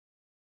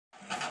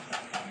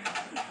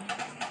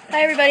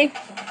Hi everybody.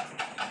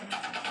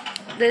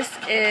 This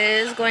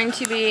is going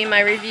to be my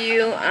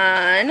review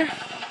on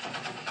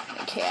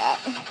the cat.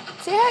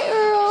 Say hi,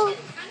 Earl.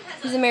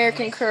 He's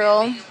American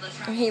Curl.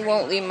 He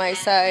won't leave my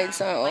side,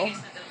 so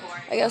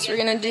I guess we're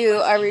gonna do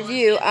our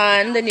review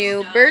on the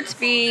new Burt's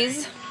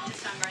Bees.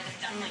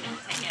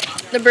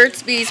 The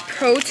Burt's Bees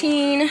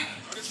protein.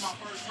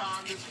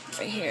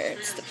 Right here,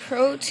 it's the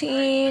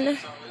protein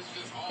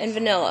and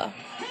vanilla.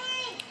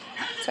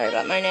 Sorry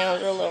about my nails,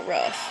 they're a little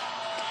rough.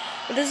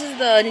 But this is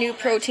the new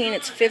protein.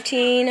 It's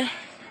 15.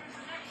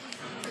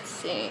 Let's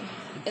see.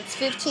 It's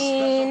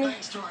 15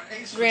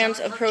 grams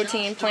of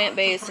protein,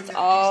 plant-based. It's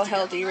all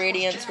healthy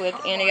radiance with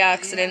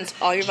antioxidants,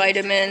 all your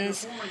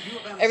vitamins,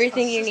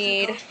 everything you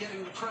need.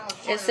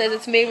 It says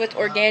it's made with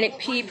organic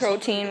pea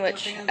protein,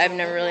 which I've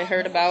never really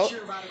heard about.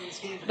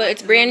 But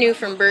it's brand new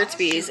from Burt's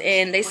Bees,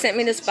 and they sent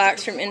me this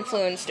box from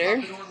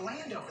Influencer,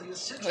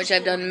 which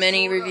I've done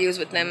many reviews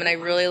with them, and I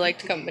really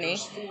like the company.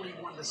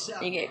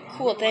 You get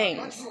cool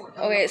things.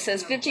 Okay, it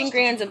says 15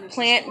 grams of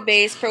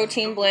plant-based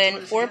protein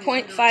blend,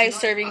 4.5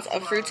 servings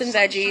of fruits and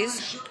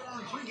veggies,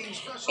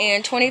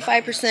 and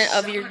 25%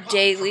 of your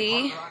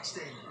daily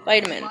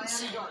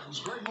vitamins.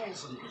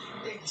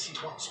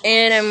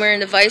 And I'm wearing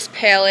the Vice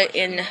palette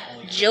in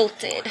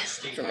Jilted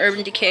from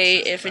Decay,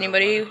 if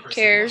anybody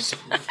cares.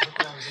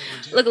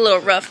 Look a little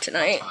rough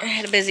tonight. I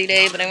had a busy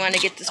day, but I wanted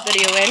to get this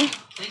video in.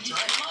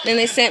 Then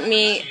they sent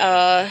me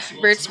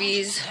Burt's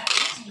Bees.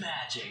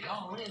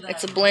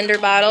 It's a blender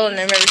bottle, and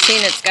I've never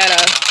seen it. It's got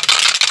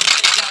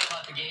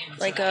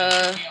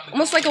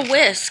almost like a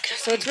whisk,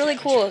 so it's really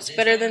cool. It's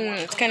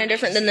kind of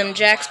different than them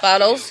Jack's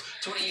bottles.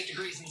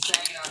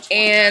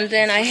 And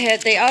then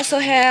they also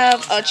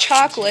have a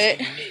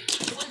chocolate.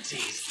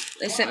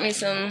 They sent me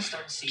some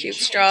cute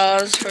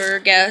straws for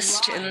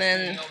guests, and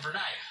then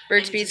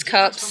Burt's Bees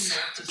cups.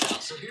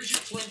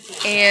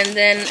 And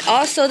then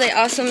they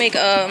also make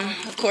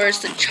of course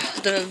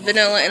the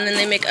vanilla, and then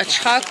they make a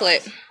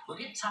chocolate,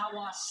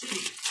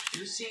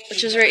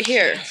 which is right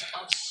here.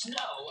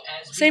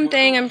 Same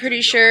thing, I'm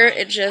pretty sure.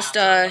 It just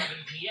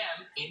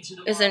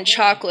is in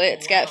chocolate.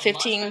 It's got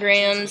 15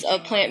 grams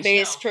of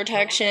plant-based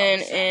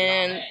protection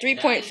and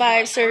 3.5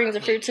 servings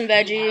of fruits and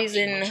veggies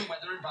and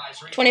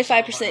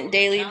 25%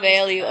 daily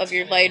value of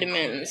your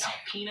vitamins.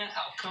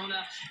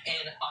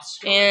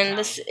 And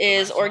this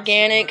is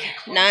organic,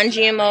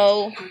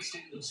 non-GMO,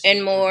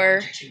 and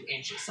more.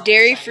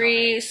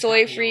 Dairy-free,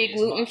 soy-free,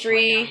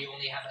 gluten-free.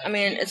 I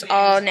mean, it's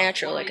all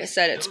natural. Like I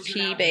said, it's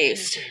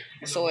pea-based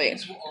soy.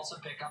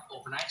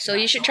 So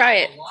you should try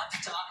it.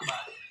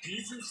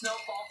 Decent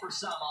snowfall for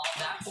some, all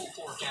that full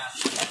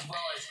forecast, as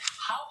well as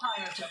how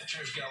high our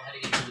temperatures go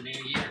heading into the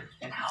new year,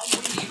 and how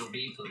windy it'll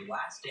be for the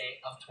last day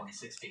of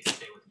 2016.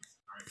 Stay with me.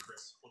 All right,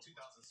 Chris. Well,